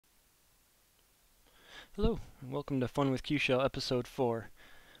Hello, and welcome to Fun with Qshell episode 4.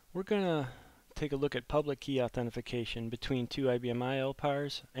 We're going to take a look at public key authentication between two IBMi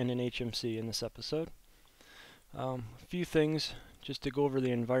lpars and an HMC in this episode. A few things just to go over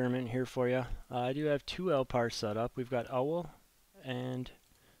the environment here for you. I do have two lpars set up. We've got Owl and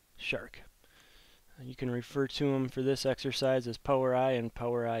Shark. You can refer to them for this exercise as Power I and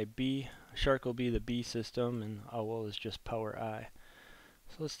Power IB. Shark will be the B system and Owl is just Power I.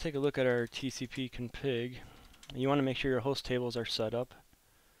 So let's take a look at our TCP config. You want to make sure your host tables are set up.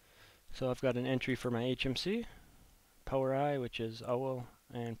 So I've got an entry for my HMC, Power I, which is Owl,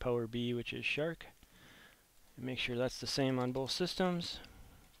 and Power B, which is Shark. And make sure that's the same on both systems.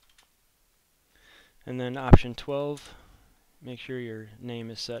 And then option 12, make sure your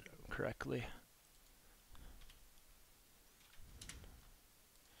name is set correctly.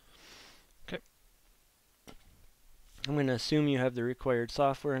 Okay. I'm going to assume you have the required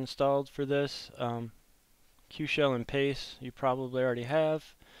software installed for this. Qshell and Pace you probably already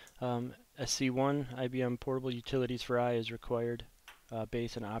have. SC1, IBM Portable Utilities for I is required,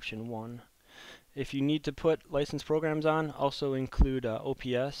 base and option 1. If you need to put licensed programs on, also include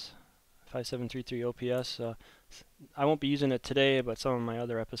OPS, 5733 OPS. I won't be using it today, but some of my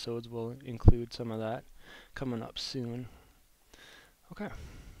other episodes will include some of that coming up soon. Okay,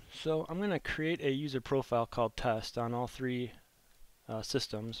 so I'm going to create a user profile called test on all three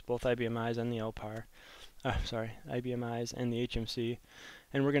systems, both IBMi's and the LPAR. IBMi's and the HMC,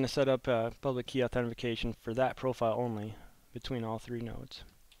 and we're going to set up public key authentication for that profile only between all three nodes.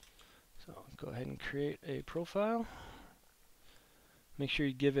 So go ahead and create a profile. Make sure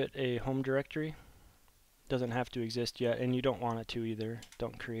you give it a home directory. Doesn't have to exist yet, and you don't want it to either.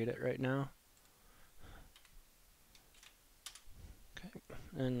 Don't create it right now. Okay,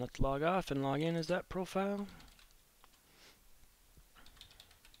 and let's log off and log in as that profile.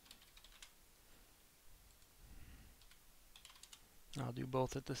 I'll do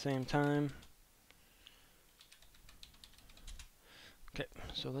both at the same time. Okay,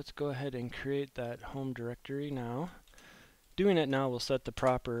 so let's go ahead and create that home directory now. Doing it now will set the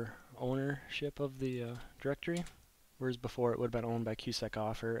proper ownership of the directory, whereas before it would have been owned by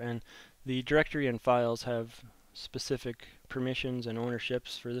QSecOffer, and the directory and files have specific permissions and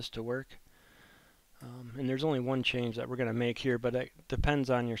ownerships for this to work. And there's only one change that we're going to make here, but it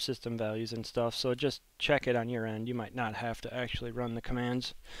depends on your system values and stuff, so just check it on your end. You might not have to actually run the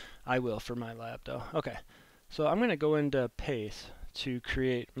commands. I will for my lab though. Okay, so I'm going to go into Pace to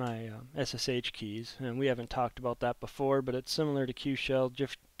create my SSH keys, and we haven't talked about that before, but it's similar to Qshell,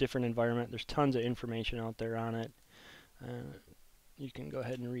 different environment. There's tons of information out there on it. You can go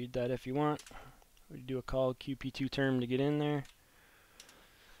ahead and read that if you want. We do a call qp2 term to get in there.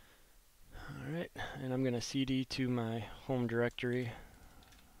 Alright, and I'm going to cd to my home directory.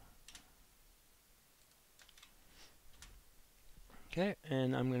 Okay,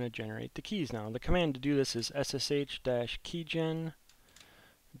 and I'm going to generate the keys now. The command to do this is ssh-keygen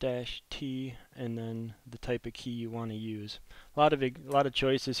 -t and then the type of key you want to use. A lot of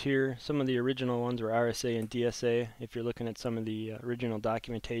choices here. Some of the original ones were RSA and DSA. If you're looking at some of the original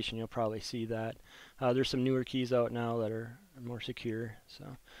documentation, you'll probably see that. There's some newer keys out now that are more secure.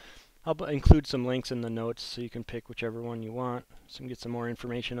 So I'll include some links in the notes so you can pick whichever one you want, so you can get some more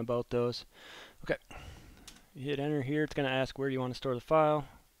information about those. Okay, you hit enter here. It's going to ask where you want to store the file.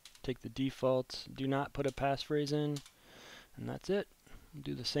 Take the defaults. Do not put a passphrase in, and that's it.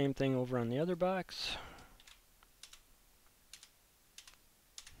 Do the same thing over on the other box.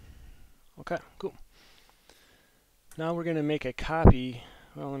 Okay, cool. Now we're going to make a copy.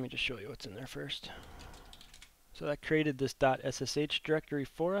 Well, let me just show you what's in there first. So that created this .ssh directory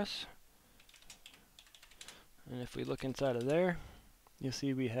for us. And if we look inside of there, you'll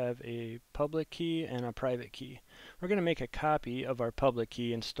see we have a public key and a private key. We're going to make a copy of our public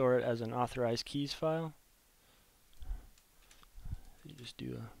key and store it as an authorized keys file. You just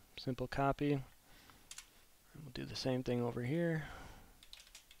do a simple copy. And we'll do the same thing over here.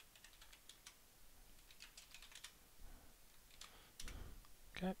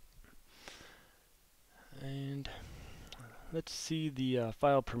 Okay. And let's see the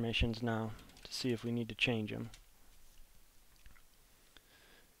file permissions now to see if we need to change them.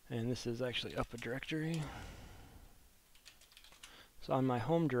 And this is actually up a directory. So on my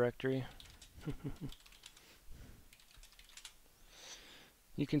home directory,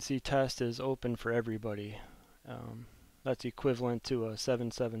 you can see test is open for everybody. That's equivalent to a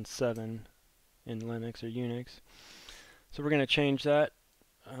 777 in Linux or Unix. So we're going to change that.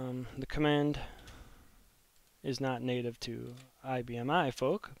 The command is not native to IBMi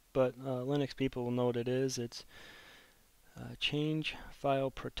folk, but Linux people will know what it is. It's change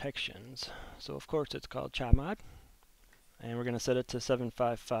file protections. So of course it's called chmod, and we're going to set it to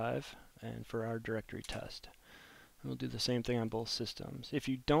 755 and for our directory test. We'll do the same thing on both systems. If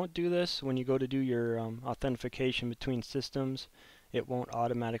you don't do this, when you go to do your authentication between systems, it won't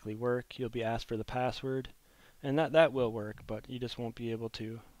automatically work. You'll be asked for the password, and that will work, but you just won't be able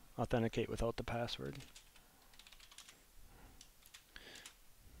to authenticate without the password.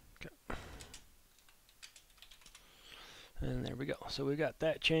 Okay. And there we go. So we got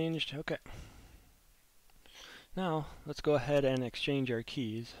that changed. Okay. Now let's go ahead and exchange our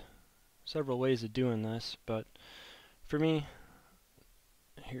keys. Several ways of doing this, but for me,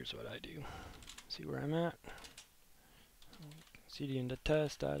 here's what I do. See where I'm at. cd into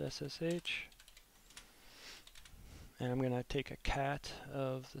test.ssh, and I'm going to take a cat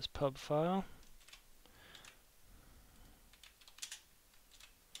of this pub file.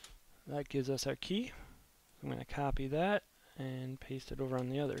 That gives us our key. I'm going to copy that and paste it over on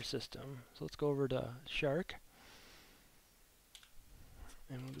the other system. So let's go over to Shark,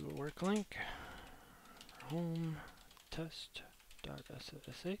 and we'll do a work link. Home test.ssh.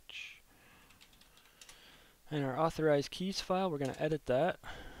 And our authorized keys file, we're going to edit that,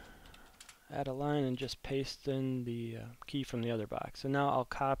 add a line, and just paste in the key from the other box. So now I'll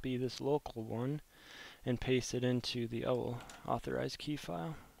copy this local one and paste it into the OWL authorized key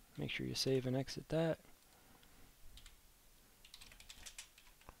file. Make sure you save and exit that.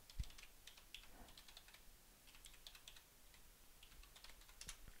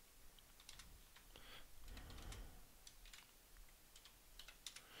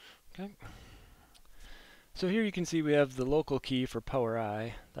 Okay. So here you can see we have the local key for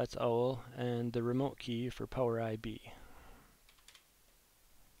PowerI, that's OWL, and the remote key for PowerIB.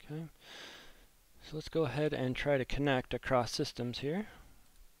 Okay. So let's go ahead and try to connect across systems here.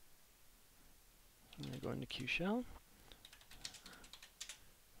 I'm going to go into Qshell.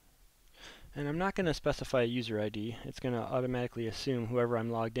 And I'm not going to specify a user ID. It's going to automatically assume whoever I'm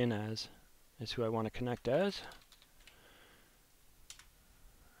logged in as is who I want to connect as.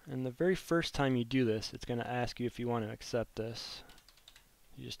 And the very first time you do this, it's going to ask you if you want to accept this.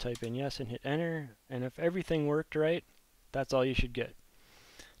 You just type in yes and hit enter, and if everything worked right, that's all you should get.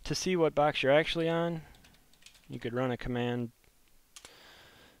 To see what box you're actually on, you could run a command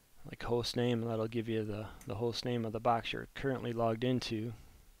like hostname, and that'll give you the host name of the box you're currently logged into.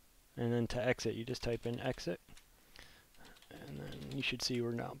 And then to exit, you just type in exit, and then you should see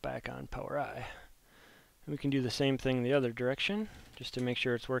we're now back on PowerI. We can do the same thing the other direction, just to make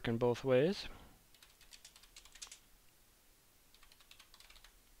sure it's working both ways.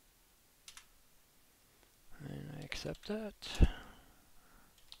 And I accept that.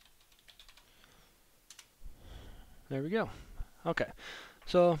 There we go. Okay,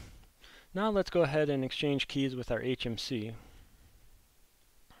 so now let's go ahead and exchange keys with our HMC.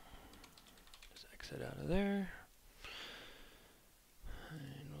 Just exit out of there.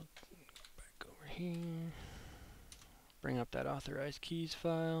 And we'll go back over here. Bring up that authorized keys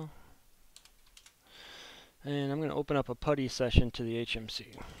file. And I'm going to open up a putty session to the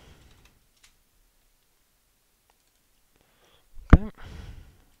HMC. Okay.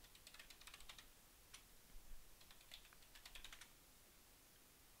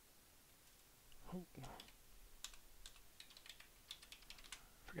 Oh.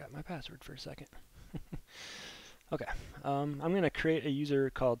 Forgot my password for a second. Okay, I'm going to create a user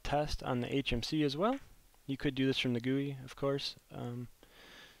called test on the HMC as well. You could do this from the GUI, of course,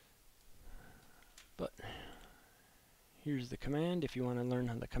 but here's the command. If you want to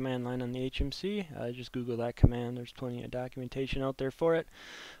learn the command line on the HMC, just Google that command. There's plenty of documentation out there for it.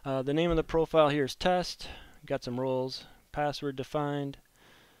 The name of the profile here is test. Got some roles, password defined,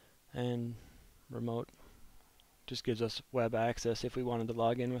 and remote. Just gives us web access if we wanted to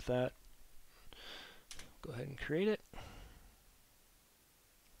log in with that. Go ahead and create it.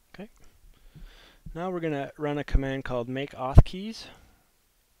 Okay. Now we're going to run a command called make auth keys.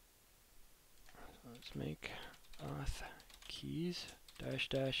 So let's make auth keys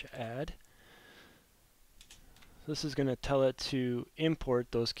 --add. This is going to tell it to import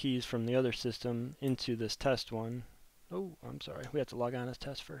those keys from the other system into this test one. Oh, I'm sorry. We have to log on as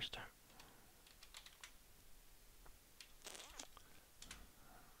test first.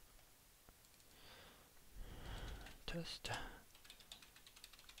 Test.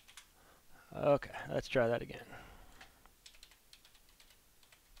 Okay, let's try that again.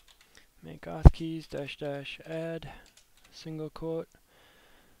 Make auth keys --add single quote,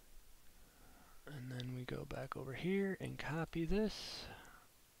 and then we go back over here and copy this,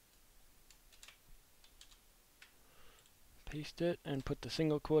 paste it, and put the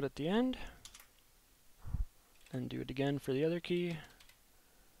single quote at the end. and do it again for the other key.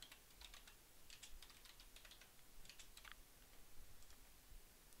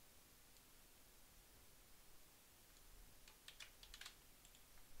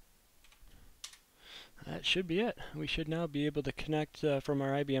 That should be it. We should now be able to connect from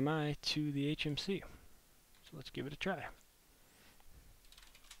our IBMi to the HMC. So let's give it a try.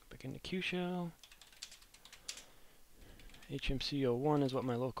 Back into Qshell. HMC01 is what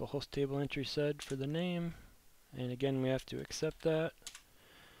my local host table entry said for the name. And again, we have to accept that.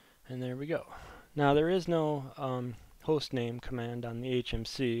 And there we go. Now there is no hostname command on the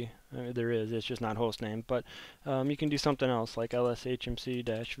HMC. There is, it's just not hostname. But you can do something else like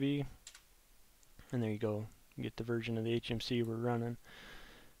lshmc-v. And there you go. You get the version of the HMC we're running.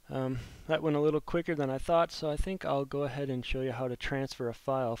 That went a little quicker than I thought, so I think I'll go ahead and show you how to transfer a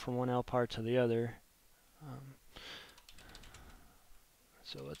file from one lpar to the other.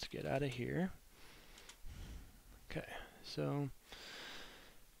 So let's get out of here. Okay, so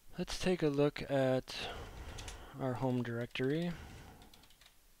let's take a look at our home directory.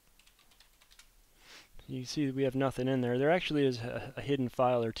 You see we have nothing in there. There actually is a hidden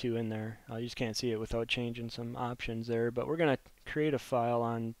file or two in there. You just can't see it without changing some options there. But we're going to create a file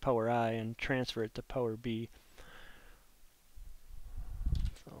on PowerI and transfer it to PowerB.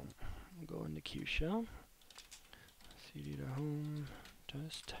 So we'll go into Qshell, cd to home,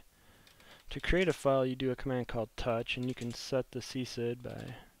 test. To create a file, you do a command called touch, and you can set the csid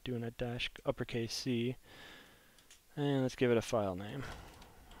by doing a uppercase C. And let's give it a file name,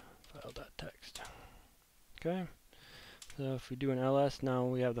 file.txt. Okay, so if we do an ls, now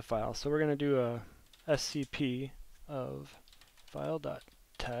we have the file. So we're going to do a scp of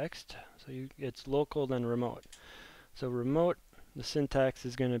file.txt. So it's local then remote. So remote, the syntax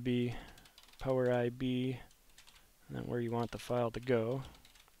is going to be PowerIB, and then where you want the file to go.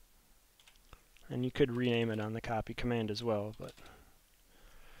 And you could rename it on the copy command as well. But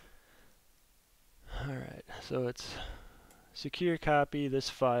alright, so it's secure copy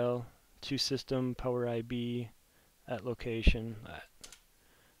this file to system PowerIB at location that.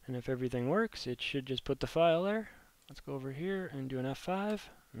 And if everything works, it should just put the file there. Let's go over here and do an F5,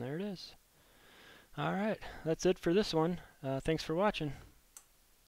 and there it is. Alright, that's it for this one. Thanks for watching.